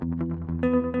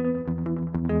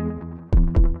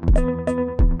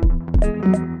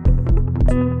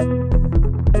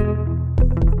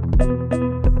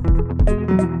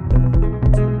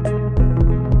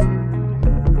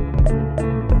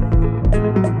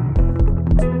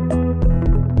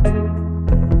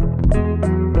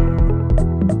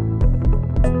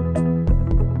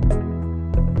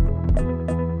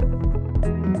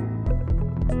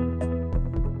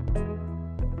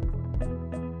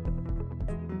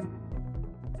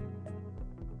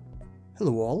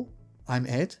Hello all, I'm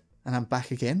Ed, and I'm back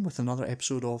again with another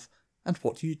episode of And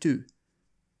What Do You Do?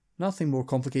 Nothing more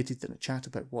complicated than a chat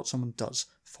about what someone does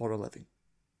for a living.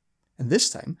 And this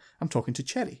time, I'm talking to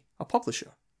Cherry, a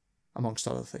publisher, amongst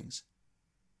other things.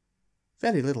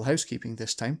 Very little housekeeping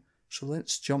this time, so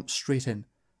let's jump straight in.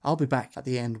 I'll be back at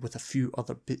the end with a few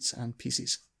other bits and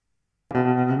pieces.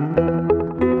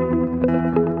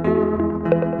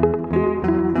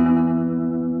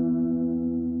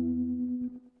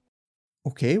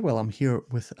 Okay, well, I'm here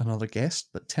with another guest,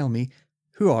 but tell me,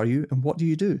 who are you and what do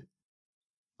you do?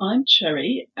 I'm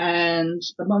Cherry, and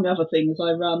among other things,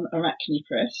 I run Arachne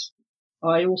Press.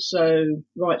 I also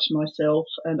write myself,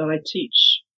 and I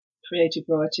teach creative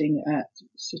writing at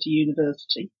City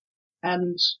University.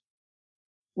 And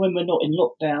when we're not in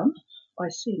lockdown, I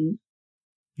sing.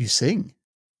 You sing?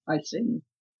 I sing.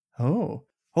 Oh,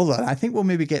 hold on. I think we'll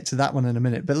maybe get to that one in a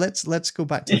minute, but let's go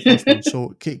back to the first one. So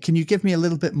can you give me a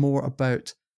little bit more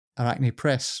about Arachne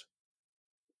Press?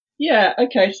 Yeah,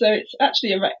 okay, so it's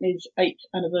actually Arachne's 8th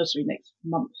anniversary next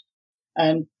month.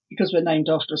 And because we're named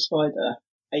after a spider,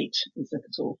 8 is a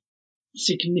sort of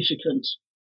significant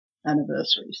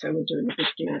anniversary, so we're doing a big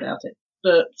deal about it.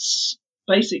 But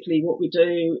basically what we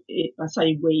do, I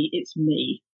say we, it's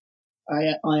me.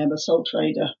 I am a sole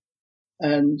trader,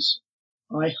 and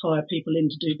I hire people in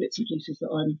to do bits and pieces that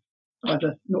I'm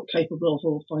either not capable of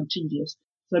or find tedious.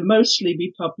 So mostly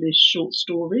we publish short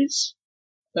stories.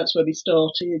 That's where we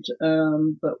started,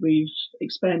 but we've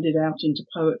expanded out into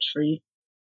poetry,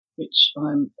 which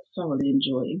I'm thoroughly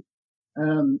enjoying.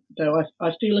 Though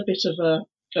I feel a bit of a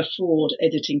fraud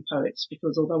editing poets,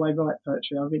 because although I write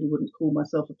poetry, I really wouldn't call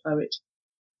myself a poet.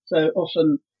 So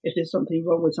often, if there's something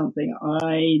wrong with something,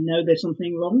 I know there's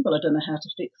something wrong, but I don't know how to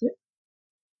fix it.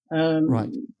 Right.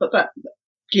 But that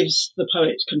gives the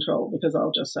poet control, because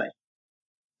I'll just say,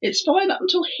 it's fine up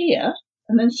until here,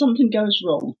 and then something goes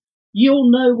wrong.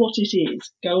 You'll know what it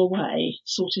is. Go away,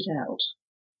 sort it out.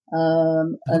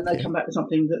 And they come back with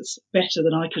something that's better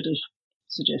than I could have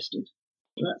suggested.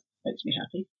 So that makes me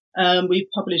happy. We've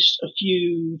published a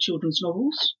few children's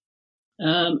novels.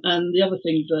 And the other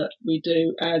thing that we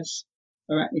do as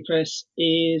Arachne Press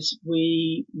is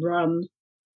we run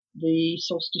the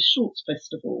Solstice Shorts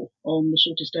Festival on the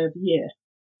shortest day of the year.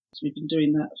 So we've been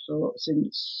doing that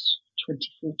since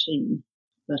 2014.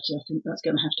 But I think that's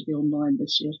going to have to be online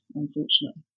this year,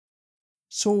 unfortunately.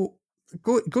 So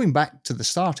going back to the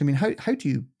start, I mean, how do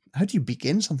you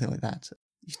begin something like that?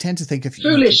 You tend to think if you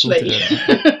foolishly.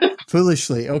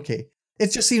 Foolishly, okay.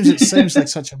 It sounds like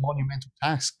such a monumental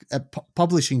task.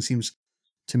 Publishing seems,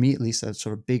 to me at least, a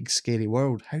sort of big, scary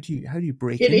world. How do you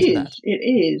break into that? It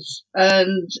is,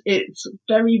 and it's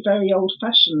very, very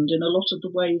old-fashioned in a lot of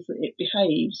the ways that it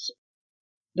behaves.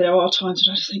 There are times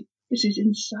when I just think, this is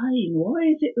insane.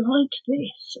 Why is it like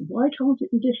this? Why can't it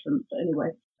be different? But anyway,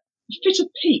 fit a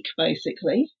peak,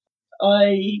 basically.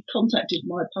 I contacted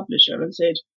my publisher and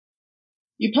said,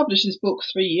 you published this book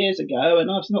 3 years ago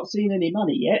and I've not seen any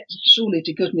money yet. Surely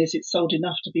to goodness it's sold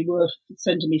enough to be worth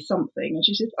sending me something. And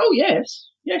she said, oh, yes,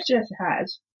 it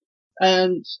has.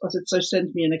 And I said, so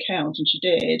send me an account. And she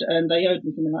did. And they owed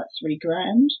me something like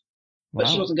 $3,000. But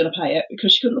she wasn't going to pay it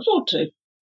because she couldn't afford to.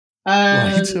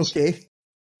 And right, okay.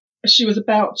 She was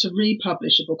about to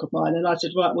republish a book of mine. And I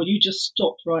said, right, well, you just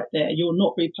stop right there. You're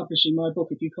not republishing my book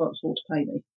if you can't afford to pay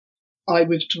me. I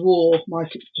withdraw my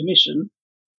permission.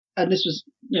 And this was,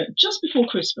 just before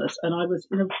Christmas, and I was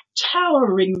in a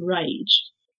towering rage,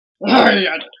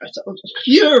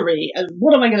 fury. And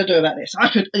what am I going to do about this?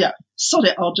 Sod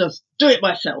it. I'll just do it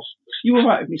myself. You were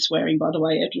right with me swearing, by the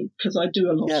way, Edwin, because I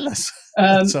do a lot. Yeah,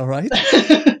 that's all right.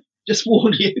 Just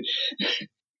warn you.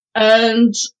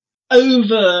 And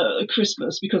over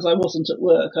Christmas, because I wasn't at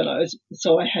work,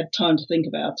 so I had time to think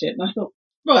about it, and I thought,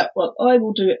 right, well, I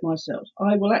will do it myself.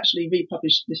 I will actually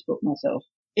republish this book myself.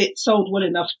 It sold well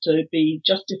enough to be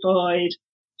justified.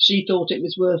 She thought it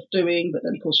was worth doing, but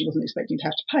then, of course, she wasn't expecting to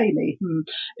have to pay me.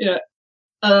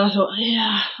 I thought,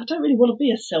 I don't really want to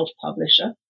be a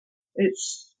self-publisher.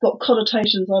 It's got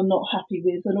connotations I'm not happy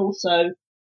with, and also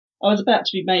I was about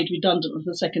to be made redundant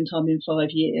for the second time in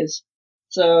 5 years.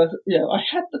 So, I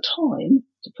had the time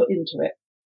to put into it.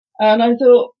 And I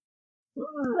thought,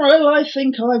 well, I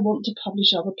think I want to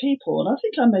publish other people, and I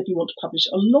think I maybe want to publish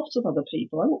a lot of other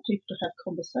people. I want people to have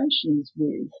conversations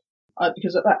with,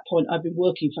 because at that point I've been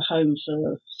working for home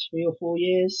for 3 or 4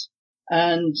 years,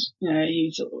 and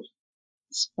you sort of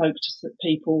spoke to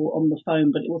people on the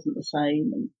phone, but it wasn't the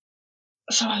same. And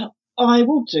so I thought, I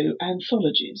will do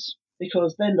anthologies,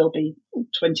 because then there'll be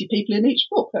 20 people in each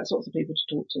book. That's lots of people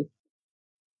to talk to.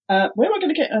 Where am I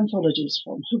going to get anthologies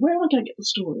from? Where am I going to get the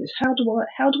stories? How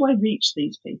do I reach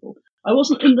these people? I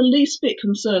wasn't in the least bit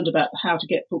concerned about how to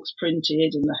get books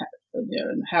printed and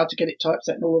how to get it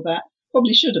typeset and all of that.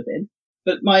 Probably should have been.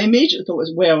 But my immediate thought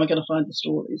was, where am I going to find the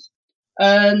stories?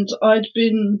 And I'd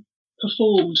been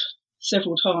performed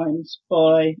several times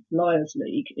by Liars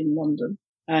League in London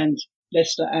and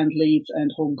Leicester and Leeds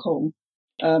and Hong Kong,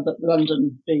 but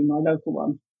London being my local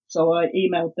one. So I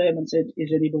emailed them and said,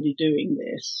 is anybody doing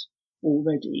this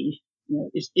already?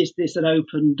 Is this an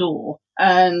open door?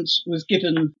 And was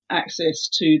given access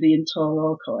to the entire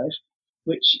archive,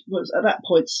 which was at that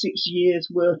point 6 years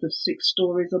worth of 6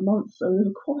 stories a month. So there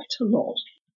were quite a lot.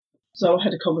 So I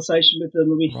had a conversation with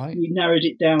them and we narrowed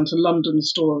it down to London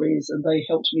stories and they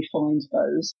helped me find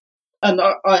those. And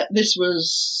this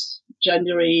was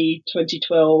January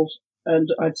 2012 and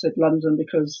I'd said London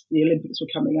because the Olympics were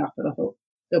coming up and I thought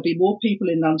there'll be more people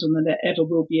in London than there ever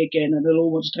will be again and they'll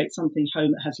all want to take something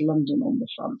home that has London on the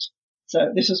front.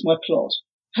 So this was my plot.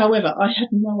 However, I had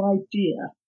no idea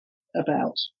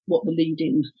about what the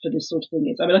lead-in for this sort of thing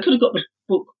is. I mean, I could have got the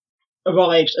book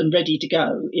arrived and ready to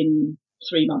go in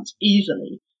 3 months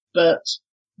easily, but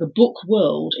the book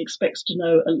world expects to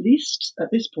know at least at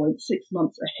this point 6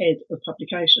 months ahead of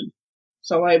publication.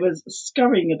 So I was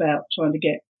scurrying about trying to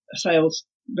get a sales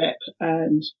rep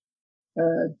and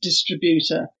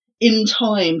distributor in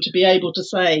time to be able to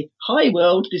say, hi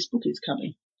world, this book is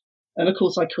coming. And of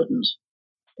course I couldn't.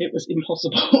 It was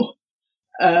impossible.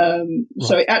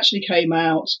 So it actually came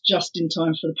out just in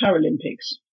time for the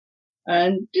Paralympics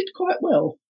and did quite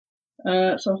well.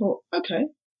 So I thought, okay,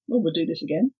 well, we'll do this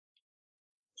again.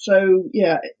 So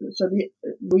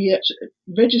we actually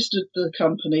registered the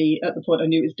company at the point I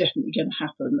knew it was definitely going to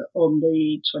happen on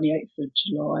the 28th of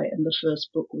July, and the first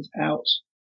book was out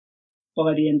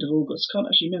by the end of August. Can't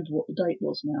actually remember what the date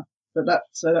was now, but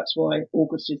that's why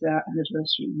August is our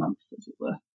anniversary month, as it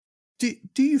were.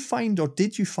 Do you find, or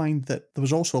did you find, that there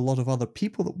was also a lot of other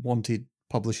people that wanted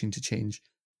publishing to change,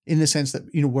 in the sense that,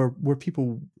 were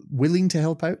people willing to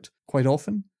help out quite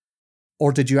often?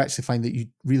 Or did you actually find that you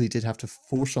really did have to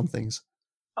force some things?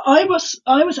 I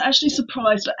was actually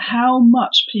surprised at how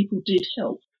much people did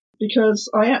help, because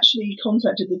I actually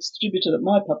contacted the distributor that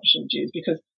my publisher would use,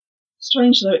 because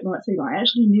strange though it might seem, I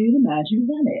actually knew the man who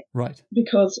ran it. Right.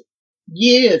 Because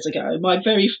years ago, my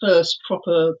very first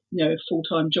proper,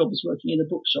 full-time job was working in a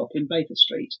bookshop in Baker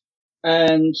Street.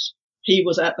 And he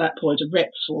was at that point a rep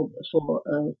for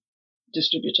a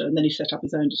distributor, and then he set up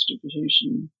his own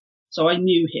distribution. So I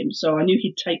knew him, so I knew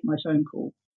he'd take my phone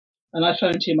call. And I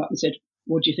phoned him up and said,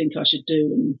 what do you think I should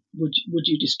do? And would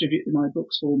you distribute my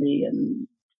books for me?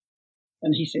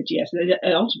 And he said yes.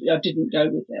 And ultimately, I didn't go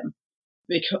with them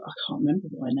because I can't remember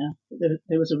why now, but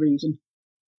there was a reason.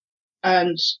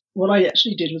 And what I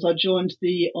actually did was I joined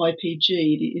the IPG,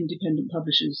 the Independent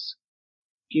Publishers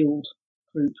Guild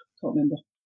group. Can't remember.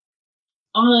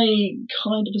 I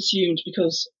kind of assumed,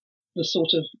 because the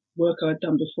sort of work I'd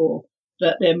done before,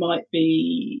 that there might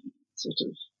be sort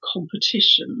of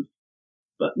competition,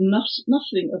 but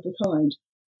nothing of the kind.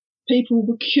 People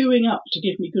were queuing up to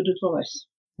give me good advice.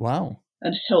 Wow.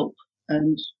 And help,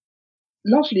 and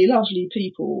lovely, lovely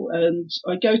people. And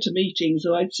I'd go to meetings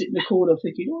and I'd sit in the corner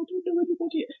thinking, I don't know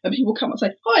anybody. And people come and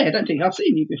say, hi, I don't think I've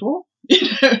seen you before.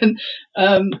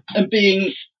 And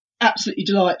being absolutely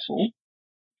delightful.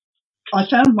 I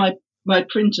found my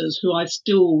printers, who I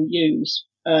still use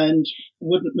and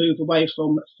wouldn't move away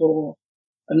from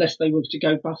unless they were to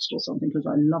go bust or something, because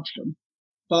I love them.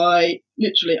 I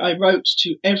wrote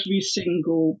to every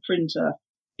single printer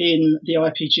in the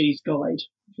IPG's guide,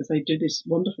 because they do this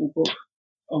wonderful book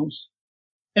of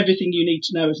everything you need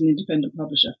to know as an independent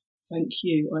publisher. Thank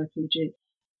you, IPG.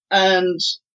 And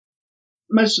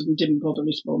most of them didn't bother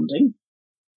responding.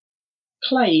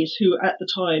 Clays, who at the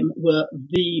time were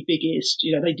the biggest,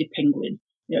 they did Penguin,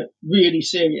 really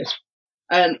serious.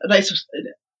 And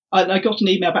I got an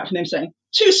email back from them saying,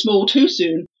 too small, too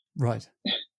soon. Right.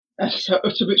 So,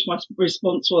 to which my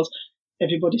response was,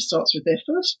 everybody starts with their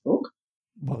first book.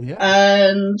 Well, yeah.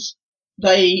 And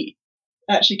they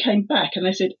actually came back and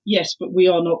they said, yes, but we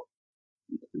are not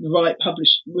the right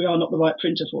we are not the right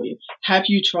printer for you. Have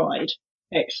you tried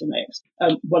X and X?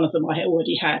 One of them I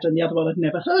already had, and the other one I'd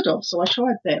never heard of. So I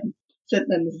tried them, sent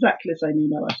them exactly the same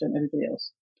email I sent everybody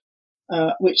else,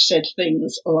 which said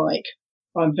things like,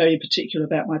 I'm very particular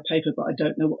about my paper, but I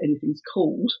don't know what anything's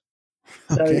called.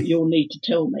 So you'll need to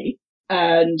tell me.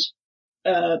 And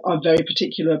I'm very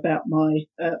particular about my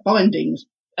bindings,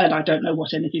 and I don't know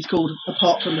what anything's called,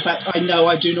 apart from the fact I know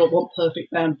I do not want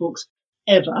perfect bound books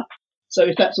ever. So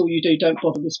if that's all you do, don't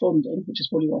bother responding, which is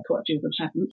probably why quite a few of them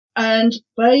hadn't. And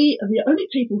they are the only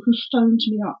people who phoned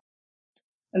me up.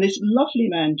 And this lovely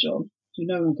man, John, who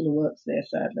no longer works there,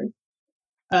 sadly,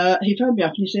 he phoned me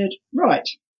up and he said, right,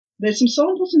 there's some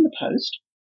samples in the post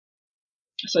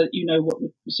so that you know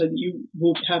so that you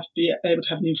will be able to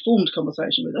have an informed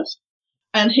conversation with us.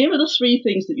 And here are the 3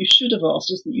 things that you should have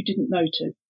asked us that you didn't know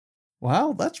to.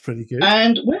 Wow, that's pretty good.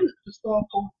 And when the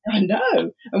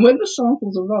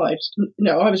samples arrived,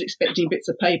 I was expecting bits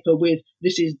of paper with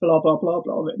 "this is blah blah blah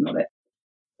blah" written on it.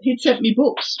 He'd sent me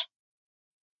books,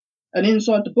 and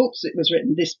inside the books it was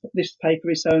written this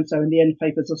paper is so and so, and the end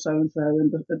papers are so and so,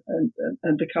 and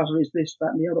the cover is this,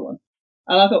 that, and the other one.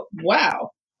 And I thought,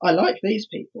 wow, I like these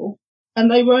people,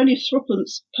 and they were only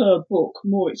 3pence per book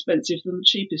more expensive than the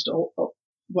cheapest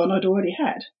one I'd already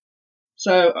had.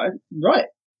 So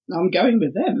I'm going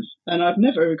with them, and I've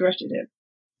never regretted it.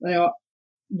 They are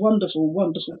wonderful,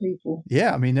 wonderful people.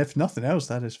 Yeah, I mean, if nothing else,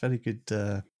 that is very good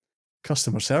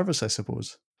customer service, I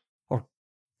suppose, or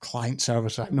client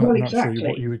service. I'm not sure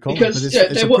what you would call it, but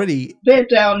they're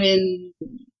down in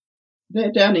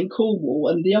Cornwall,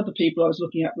 and the other people I was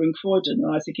looking at were in Croydon,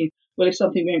 and I was thinking, well, if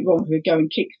something went wrong, we would go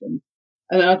and kick them.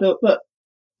 And then I thought, but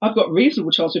I've got a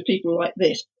reasonable chance with people like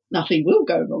this, nothing will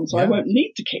go wrong, so I won't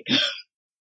need to kick them.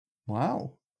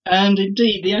 Wow. And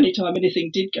indeed, the only time anything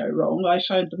did go wrong, I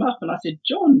phoned them up and I said,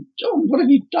 John, what have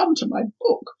you done to my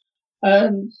book?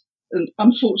 And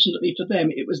unfortunately for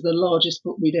them, it was the largest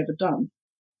book we'd ever done.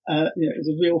 It was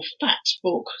a real fat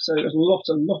book, so it was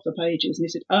a lot of pages. And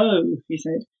he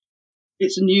said,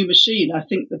 it's a new machine. I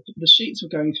think the sheets were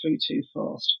going through too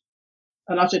fast.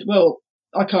 And I said, well,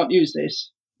 I can't use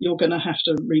this. You're going to have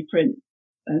to reprint.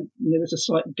 And there was a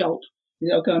slight gulp. He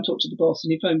said, I'll go and talk to the boss.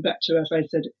 And he phoned back to us and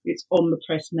said, it's on the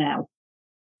press now.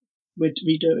 We're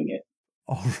redoing it.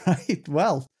 All right.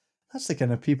 Well, that's the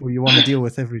kind of people you want to deal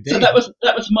with every day. So that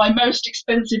was my most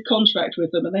expensive contract with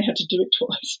them, and they had to do it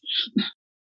twice.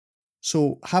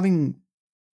 So having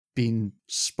been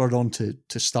spurred on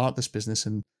to start this business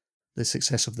and the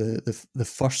success of the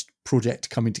first project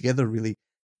coming together, really,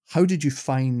 how did you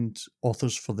find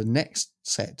authors for the next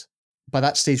set? By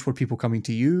that stage, were people coming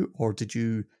to you, or did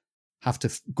you have to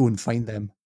go and find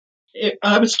them?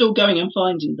 I was still going and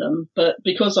finding them, but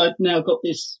because I'd now got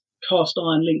this cast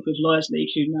iron link with Livesley,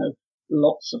 who know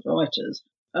lots of writers,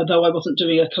 although I wasn't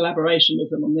doing a collaboration with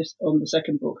them on the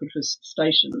second book, which was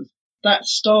Stations, that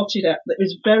started out, it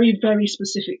was very, very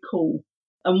specific call.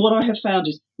 And what I have found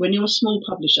is when you're a small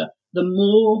publisher, the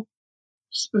more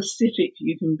specific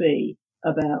you can be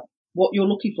about what you're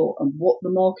looking for and what the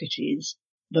market is,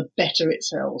 the better it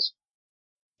sells.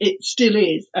 It still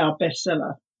is our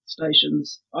bestseller,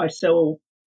 Stations. I sell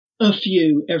a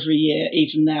few every year,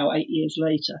 even now, 8 years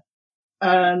later.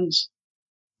 And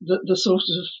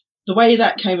the way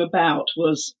that came about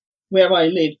was where I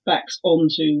live backs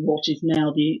onto what is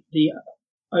now the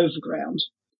Overground,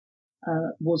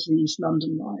 was the East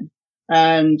London line.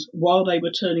 And while they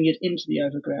were turning it into the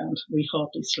Overground, we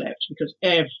hardly slept, because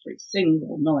every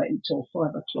single night until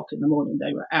 5 o'clock in the morning,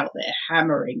 they were out there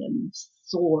hammering and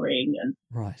sawing and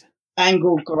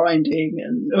angle grinding,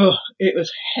 and it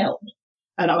was hell.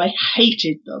 And I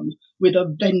hated them with a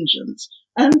vengeance.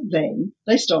 And then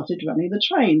they started running the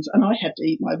trains, and I had to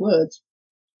eat my words,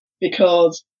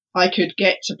 because I could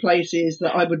get to places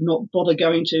that I would not bother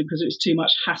going to because it was too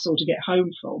much hassle to get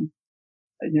home from.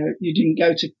 You didn't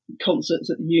go to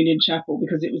concerts at the Union Chapel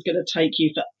because it was going to take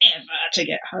you forever to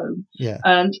get home. Yeah.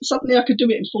 And suddenly I could do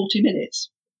it in 40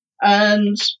 minutes.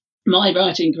 And my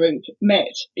writing group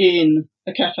met in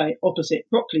a cafe opposite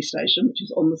Brockley Station, which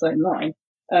is on the same line.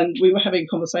 And we were having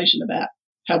a conversation about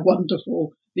how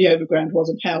wonderful the Overground was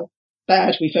and how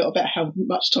bad we felt about how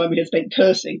much time we had spent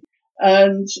cursing.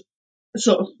 And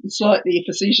sort of slightly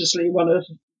facetiously, one of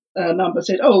our number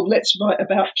said, let's write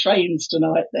about trains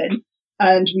tonight then.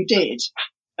 And we did.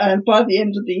 And by the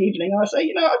end of the evening, I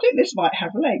say, I think this might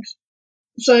have legs.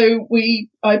 So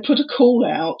I put a call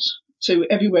out to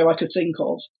everywhere I could think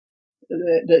of.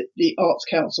 The Arts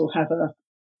Council have a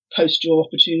post your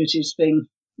opportunities thing,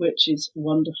 which is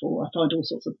wonderful. I find all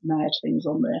sorts of mad things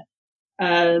on there.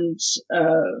 And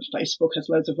Facebook has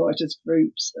loads of writers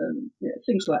groups and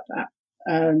things like that.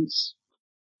 And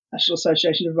National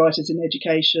Association of Writers in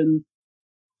Education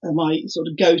are my sort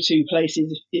of go-to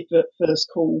places if at first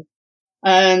call.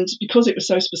 And because it was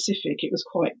so specific, it was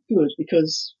quite good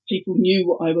because people knew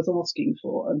what I was asking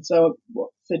for. And so what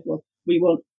I said was, we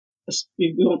want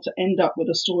to end up with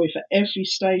a story for every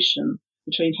station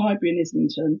between Highbury and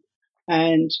Islington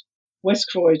and West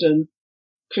Croydon,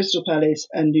 Crystal Palace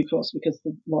and New Cross, because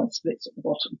the line splits at the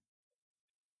bottom.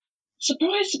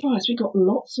 Surprise, surprise, we got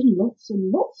lots and lots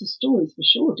and lots of stories for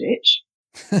Shoreditch.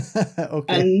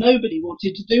 Okay. And nobody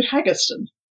wanted to do Haggerston.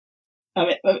 I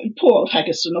mean, poor old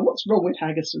Haggerston. What's wrong with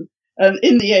Haggerston? And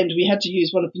in the end, we had to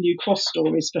use one of the New Cross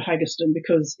stories for Haggerston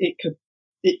because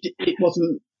it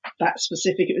wasn't that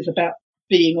specific. It was about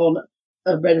being on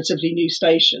a relatively new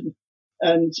station.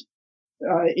 And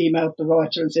I emailed the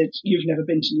writer and said, "You've never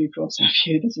been to New Cross, have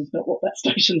you? This is not what that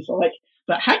station's like.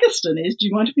 But Haggerston is. Do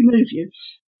you mind if we move you?"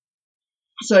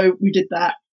 So we did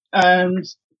that, and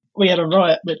we had a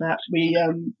riot with that. We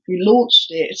launched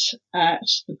it at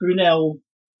the Brunel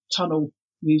Tunnel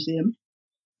Museum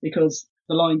because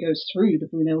the line goes through the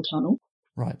Brunel Tunnel.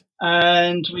 Right.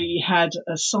 And we had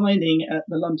a signing at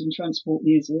the London Transport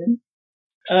Museum,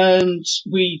 and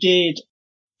we did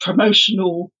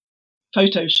promotional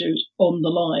photo shoot on the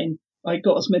line. I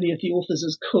got as many of the authors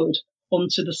as could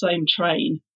onto the same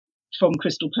train from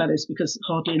Crystal Palace because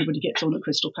hardly anybody gets on at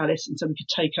Crystal Palace, and so we could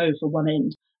take over one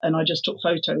end. And I just took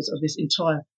photos of this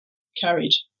entire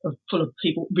carriage full of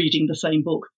people reading the same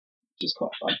book, which is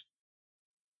quite fun.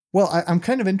 Well, I'm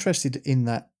kind of interested in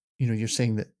that. You're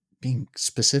saying that being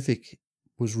specific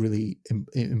was really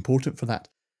important for that.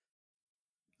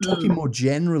 Talking more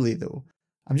generally, though,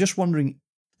 I'm just wondering,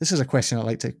 this is a question I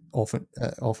like to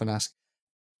often ask.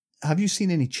 Have you seen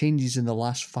any changes in the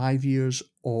last 5 years,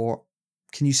 or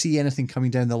can you see anything coming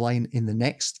down the line in the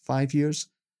next 5 years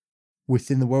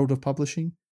within the world of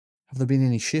publishing? Have there been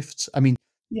any shifts? I mean,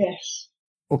 yes.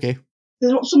 Okay.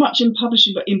 There's not so much in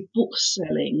publishing, but in book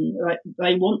selling. Like,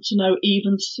 they want to know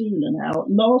even sooner now.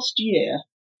 Last year,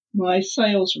 my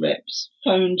sales reps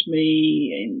phoned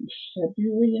me in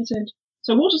February and said,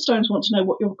 "So Waterstones want to know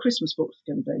what your Christmas book's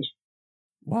going to be."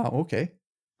 Wow, okay.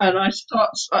 And I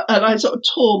sort of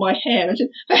tore my hair and said,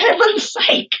 "For heaven's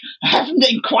sake, I haven't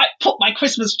quite put my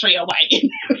Christmas tree away."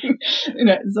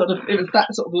 It was that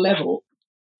sort of level.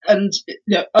 And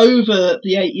over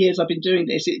the 8 years I've been doing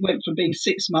this, it went from being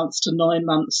 6 months to 9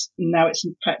 months. And now it's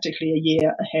practically a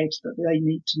year ahead that they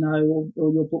need to know,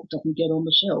 or your book doesn't get on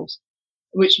the shelves,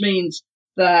 which means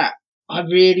that I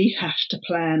really have to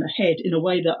plan ahead in a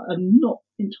way that I'm not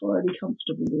entirely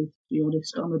comfortable with, to be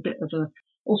honest. I'm a bit of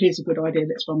here's a good idea,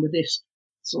 let's run with this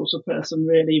sort of person,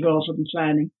 really, rather than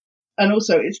planning. And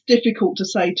also, it's difficult to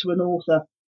say to an author,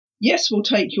 "Yes, we'll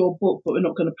take your book, but we're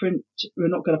not going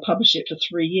to publish it for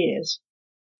 3 years,"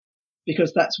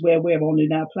 because that's where we're on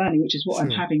in our planning, which is what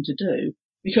I'm having to do,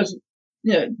 because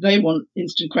they want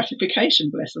instant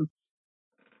gratification, bless them.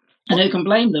 And who can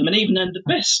blame them? And even in the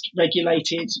best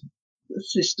regulated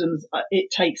systems,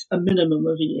 it takes a minimum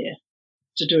of a year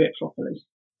to do it properly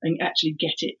and actually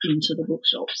get it into the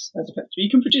bookshops. As opposed to,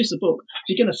 you can produce a book. If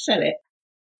you're going to sell it,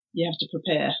 you have to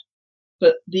prepare.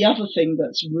 But the other thing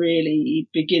that's really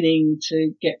beginning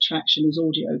to get traction is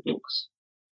audiobooks,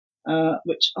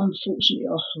 which unfortunately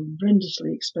are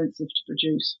horrendously expensive to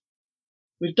produce.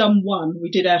 We've done one. We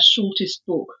did our shortest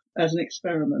book as an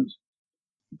experiment.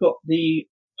 Got the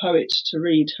poet to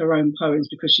read her own poems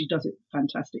because she does it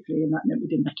fantastically, and that meant we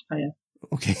didn't have to pay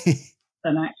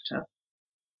an actor.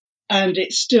 And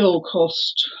it still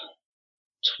cost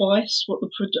twice what the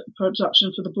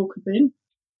production for the book had been.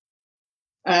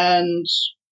 And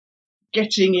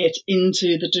getting it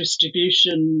into the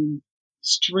distribution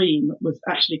stream was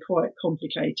actually quite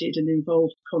complicated and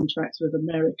involved contracts with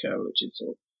America, which is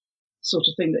sort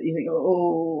of thing that you think,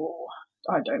 "Oh,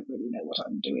 I don't really know what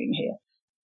I'm doing here."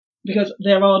 Because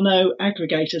there are no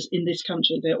aggregators in this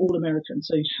country. They're all American,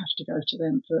 so you have to go to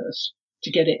them first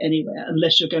to get it anywhere,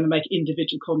 unless you're going to make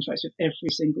individual contracts with every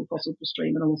single possible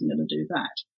stream, and I wasn't going to do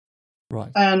that.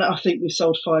 Right. And I think we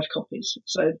sold 5 copies.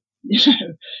 So,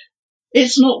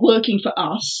 it's not working for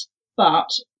us, but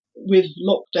with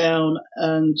lockdown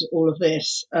and all of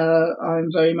this,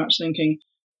 I'm very much thinking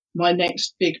my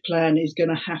next big plan is going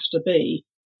to have to be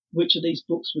which of these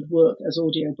books would work as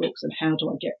audiobooks and how do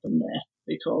I get them there,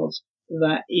 because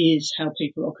that is how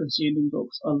people are consuming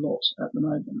books a lot at the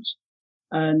moment.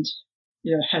 And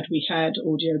had we had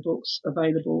audiobooks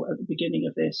available at the beginning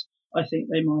of this, I think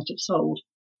they might have sold.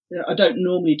 I don't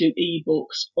normally do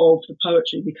ebooks of the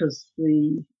poetry because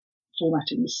the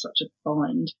formatting is such a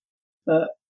bind. But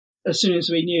as soon as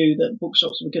we knew that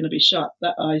bookshops were going to be shut,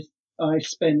 that I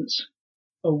spent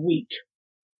a week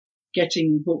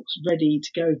getting books ready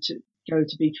to go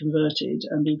to be converted,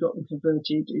 and we got them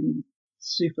converted in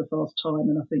super fast time.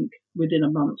 And I think within a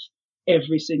month,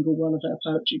 every single one of our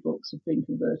poetry books have been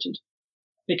converted,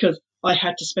 because I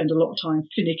had to spend a lot of time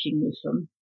finicking with them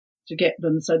to get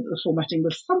them so that the formatting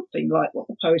was something like what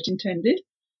the poet intended.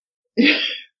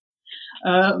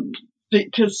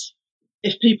 Because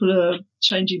if people are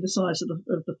changing the size of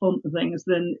the font and things,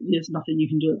 then there's nothing you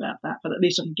can do about that. But at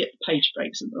least I can get the page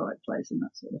breaks in the right place and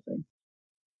that sort of thing.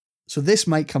 So this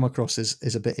might come across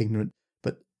as a bit ignorant,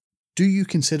 but do you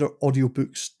consider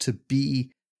audiobooks to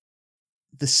be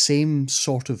the same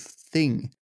sort of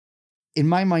thing. In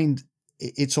my mind,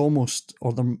 it's almost,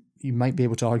 or you might be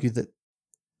able to argue that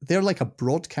they're like a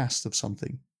broadcast of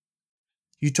something.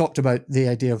 You talked about the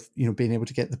idea of, being able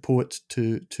to get the poet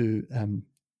to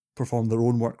perform their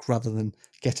own work rather than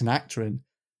get an actor in.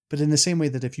 But in the same way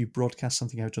that if you broadcast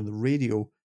something out on the radio,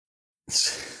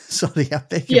 sorry, I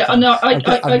beg your pardon. No,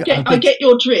 I get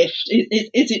your drift.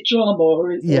 Is it drama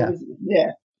or is it,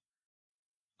 yeah?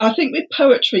 I think with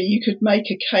poetry, you could make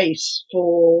a case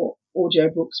for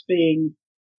audiobooks being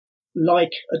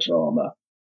like a drama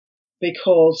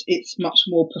because it's much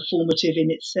more performative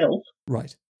in itself.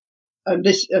 Right. And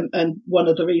this, and one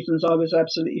of the reasons I was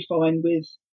absolutely fine with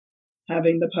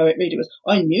having the poet read it was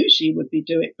I knew she would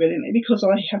do it brilliantly because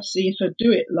I have seen her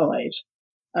do it live.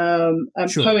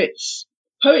 And sure.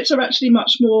 Poets are actually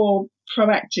much more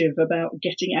proactive about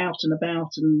getting out and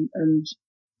about and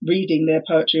reading their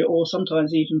poetry, or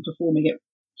sometimes even performing it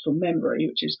from memory,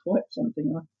 which is quite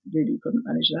something. I really couldn't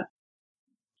manage that.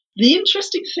 The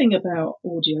interesting thing about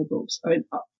audiobooks,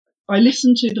 I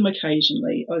listen to them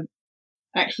occasionally. I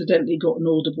accidentally got an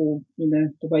Audible,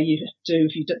 the way you do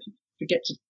if you forget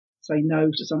to say no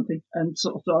to something, and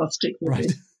sort of I'll stick with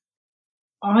it.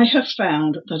 I have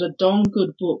found that a darn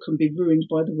good book can be ruined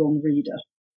by the wrong reader.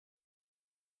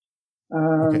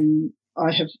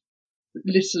 I have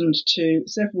listened to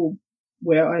several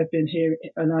where I have been here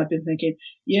and I've been thinking,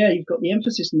 yeah, you've got the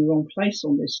emphasis in the wrong place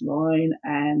on this line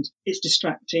and it's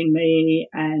distracting me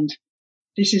and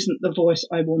this isn't the voice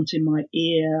I want in my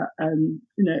ear. And,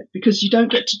 because you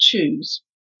don't get to choose.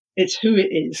 It's who it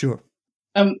is. Sure.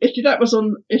 If that was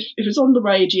on, if it was on the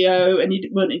radio and you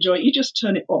weren't enjoying it, you just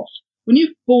turn it off. When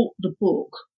you've bought the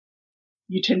book,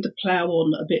 you tend to plough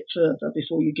on a bit further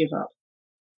before you give up.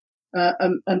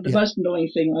 And the most annoying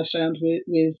thing I found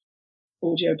with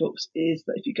audiobooks is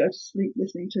that if you go to sleep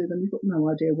listening to them, you've got no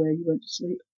idea where you went to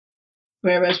sleep.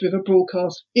 Whereas with a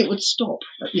broadcast, it would stop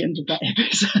at the end of that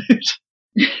episode.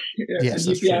 Yes,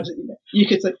 and you'd be able to, you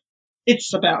could say,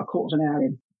 it's about a quarter of an hour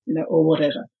in, or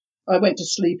whatever. I went to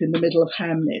sleep in the middle of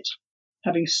Hamlet,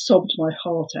 having sobbed my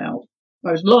heart out.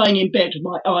 I was lying in bed with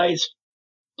my eyes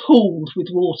pooled with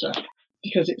water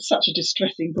because it's such a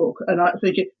distressing book. And I'm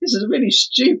thinking, this is a really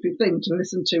stupid thing to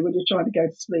listen to when you're trying to go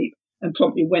to sleep, and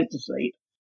promptly went to sleep.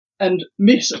 And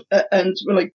and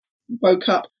when I woke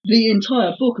up, the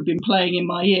entire book had been playing in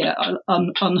my ear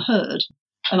unheard.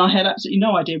 And I had absolutely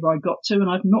no idea where I got to, and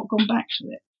I've not gone back to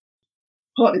it.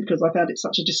 Partly because I found it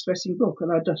such a distressing book,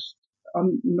 and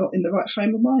I'm not in the right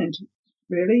frame of mind,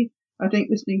 really. I think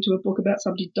listening to a book about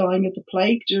somebody dying of the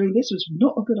plague during this was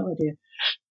not a good idea.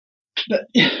 But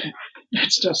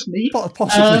that's just me.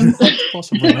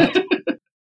 Possibly not.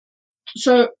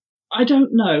 So I don't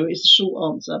know is the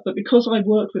short answer, but because I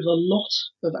work with a lot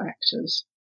of actors,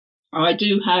 I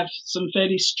do have some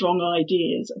fairly strong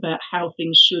ideas about how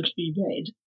things should be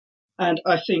read. And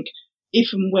I think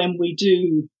if and when we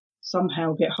do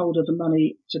somehow get hold of the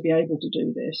money to be able to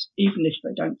do this, even if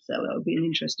they don't sell, it'll be an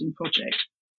interesting project.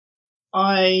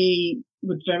 I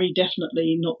would very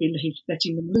definitely not be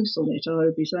letting them loose on it. I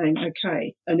would be saying,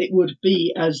 okay, and it would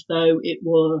be as though it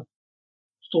were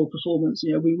full performance.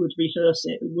 We would rehearse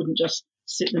it. We wouldn't just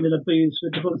sit them in a booth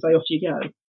with the book and say, off you go,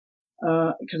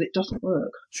 because it doesn't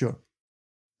work. Sure.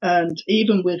 And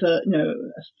even with a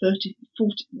 30,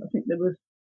 40, I think there were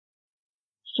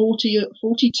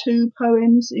 42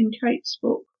 poems in Kate's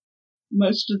book,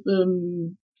 most of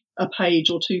them a page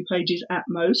or 2 pages at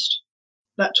most.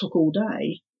 That took all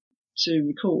day to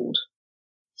record.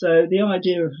 So the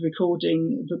idea of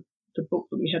recording the book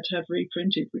that we had to have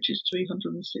reprinted, which is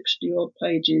 360 odd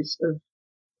pages of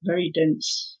very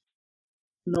dense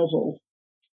novel,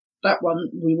 that one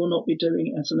we will not be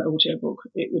doing as an audiobook.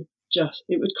 It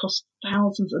would cost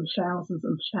thousands and thousands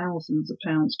and thousands of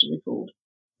pounds to record.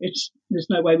 There's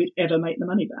no way we'd ever make the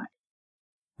money back.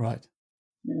 Right.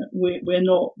 We're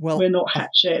not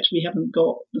Hatchet. We haven't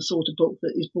got the sort of book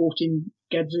that is bought in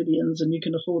gazillions and you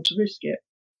can afford to risk it.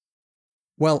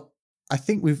 Well, I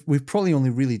think we've probably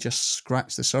only really just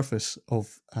scratched the surface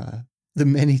of the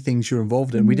many things you're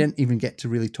involved in. Mm-hmm. We didn't even get to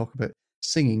really talk about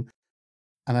singing.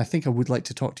 And I think I would like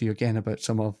to talk to you again about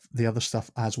some of the other stuff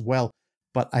as well.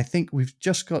 But I think we've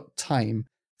just got time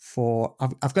for...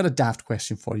 I've got a daft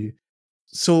question for you.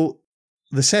 So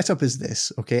the setup is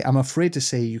this, okay? I'm afraid to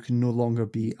say you can no longer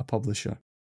be a publisher.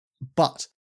 But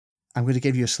I'm going to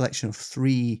give you a selection of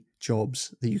 3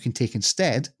 jobs that you can take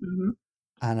instead. Mm-hmm.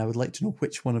 And I would like to know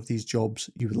which one of these jobs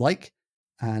you would like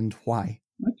and why.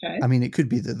 Okay. I mean, it could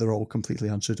be that they're all completely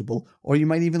unsuitable, or you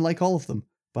might even like all of them.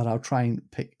 But I'll try and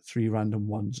pick 3 random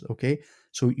ones, okay?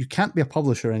 So you can't be a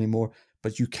publisher anymore,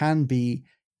 but you can be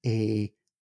a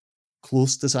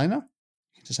clothes designer.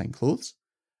 You can design clothes.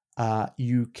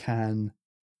 You can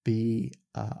be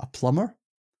a plumber,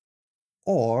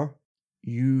 or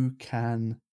you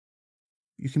can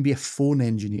be a phone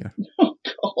engineer. Oh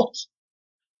God.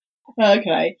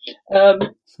 Okay.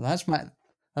 So that's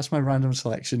my random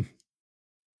selection.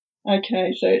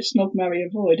 Okay, so it's snog, marry,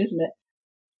 avoid, isn't it?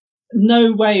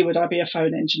 No way would I be a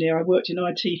phone engineer. I worked in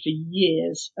IT for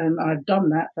years, and I've done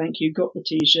that. Thank you. Got the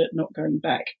T-shirt. Not going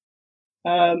back.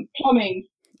 Plumbing,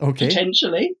 Okay.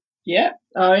 potentially. Yeah.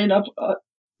 I mean, I've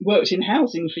worked in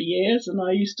housing for years, and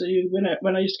I used to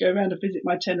when I used to go around and visit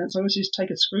my tenants, I always used to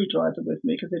take a screwdriver with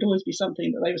me because there'd always be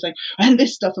something that they were saying, and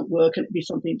this doesn't work, and it'd be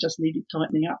something that just needed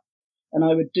tightening up, and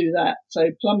I would do that. So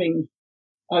plumbing,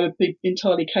 I would be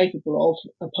entirely capable of,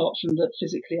 apart from that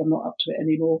physically I'm not up to it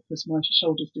anymore because my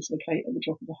shoulders dislocate at the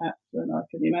drop of a hat. And I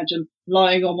can imagine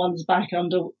lying on one's back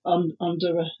under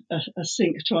a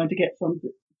sink trying to get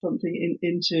something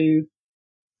into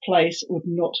place would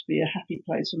not be a happy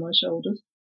place for my shoulders.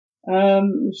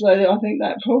 So I think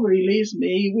that probably leaves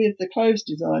me with the clothes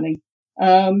designing.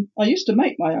 I used to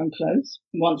make my own clothes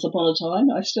once upon a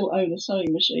time. I still own a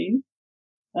sewing machine.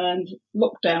 And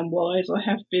lockdown-wise, I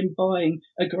have been buying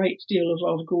a great deal of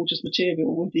rather gorgeous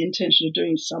material with the intention of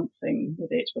doing something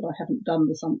with it, but I haven't done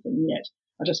the something yet.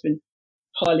 I've just been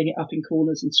piling it up in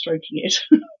corners and stroking it.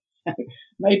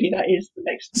 Maybe that is the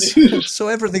next move. So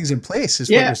everything's in place, is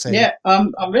what you're saying. Yeah,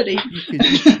 I'm ready.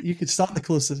 You could start the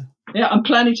clothes. Yeah, I'm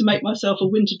planning to make myself a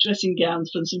winter dressing gown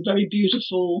from some very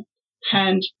beautiful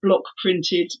hand block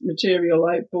printed material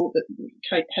I bought that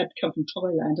had come from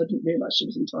Thailand. I didn't realise she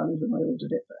was in Thailand when I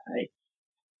ordered it, but hey,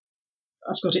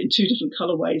 I've got it in 2 different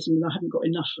colourways and I haven't got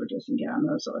enough for a dressing gown.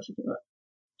 So I was thinking that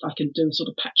I can do a sort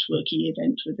of patchworky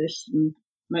event with this and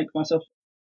make myself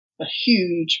a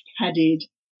huge padded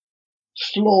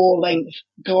floor length,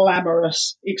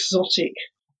 glamorous, exotic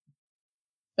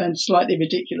and slightly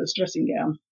ridiculous dressing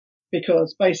gown.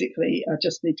 Because basically I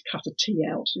just need to cut a T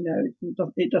out,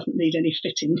 it doesn't need any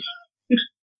fitting.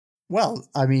 Well,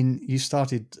 I mean, you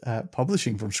started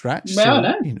publishing from scratch, Well, so,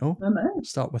 I know.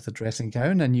 start with a dressing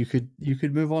gown and you could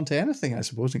move on to anything, I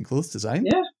suppose, in clothes design.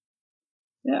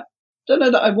 Yeah. Don't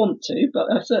know that I want to, but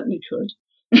I certainly could.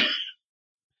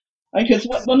 Because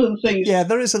one of the things... Yeah,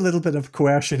 there is a little bit of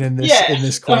coercion in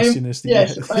this question. I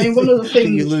mean, one of the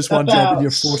things you lose one job and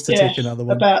you're forced to take another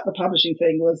one. About the publishing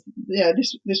thing was,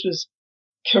 this was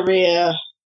career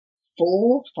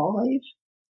 4, 5.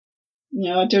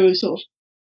 I do a sort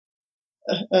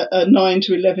of a 9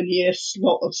 to 11 year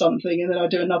slot of something, and then I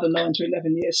do another 9 to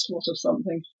 11 year slot of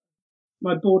something.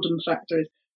 My boredom factor is,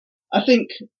 I think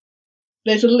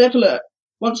there's a level at,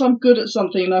 once I'm good at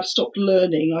something and I've stopped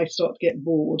learning, I start to get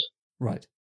bored. Right.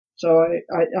 So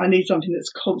I need something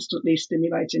that's constantly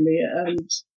stimulating me,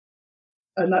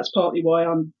 and that's partly why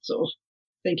I'm sort of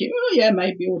thinking,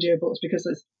 maybe audiobooks, because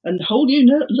there's a whole new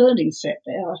learning set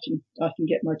there I can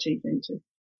get my teeth into.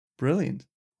 Brilliant.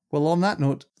 Well, on that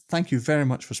note, thank you very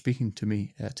much for speaking to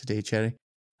me today, Cherry,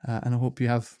 and I hope you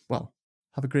have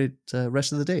a great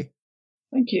rest of the day.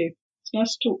 Thank you. It's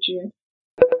nice to talk to you.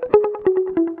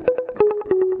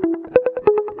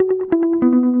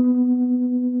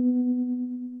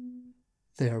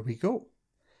 There we go.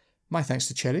 My thanks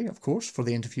to Cherry, of course, for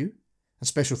the interview, and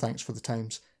special thanks for the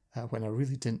times when I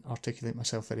really didn't articulate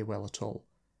myself very well at all.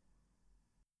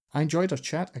 I enjoyed our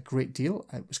chat a great deal.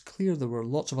 It was clear there were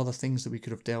lots of other things that we could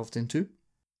have delved into.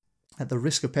 At the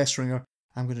risk of pestering her,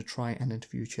 I'm going to try and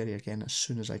interview Cherry again as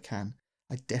soon as I can.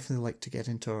 I'd definitely like to get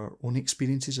into her own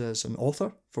experiences as an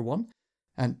author, for one.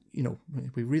 And,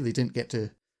 we really didn't get to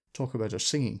talk about her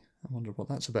singing. I wonder what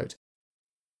that's about.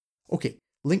 Okay,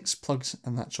 links, plugs,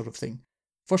 and that sort of thing.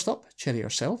 First up, Cherry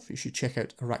herself. You should check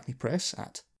out Arachne Press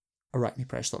at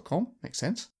arachnepress.com. Makes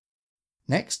sense.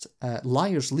 Next,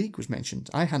 Liars League was mentioned.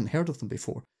 I hadn't heard of them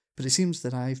before, but it seems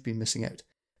that I've been missing out.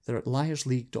 They're at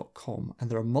liarsleague.com, and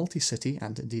they're a multi-city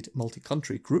and indeed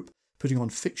multi-country group putting on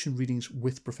fiction readings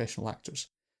with professional actors.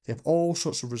 They have all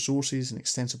sorts of resources and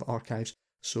extensive archives,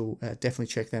 so definitely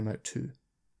check them out too.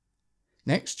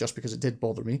 Next, just because it did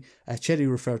bother me, Cherry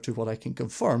referred to what I can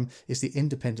confirm is the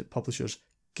Independent Publishers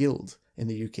Guild in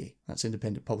the UK. That's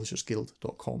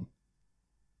independentpublishersguild.com.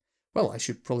 Well, I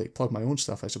should probably plug my own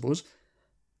stuff, I suppose.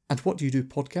 And what do you do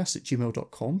podcast at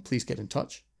gmail.com? Please get in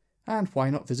touch. And why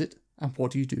not visit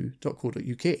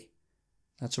andwhatdoyoudopodcast.co.uk?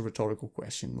 That's a rhetorical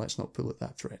question. Let's not pull at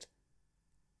that thread.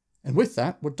 And with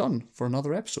that, we're done for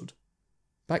another episode.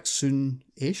 Back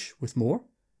soon-ish with more.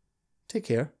 Take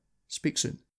care. Speak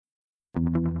soon.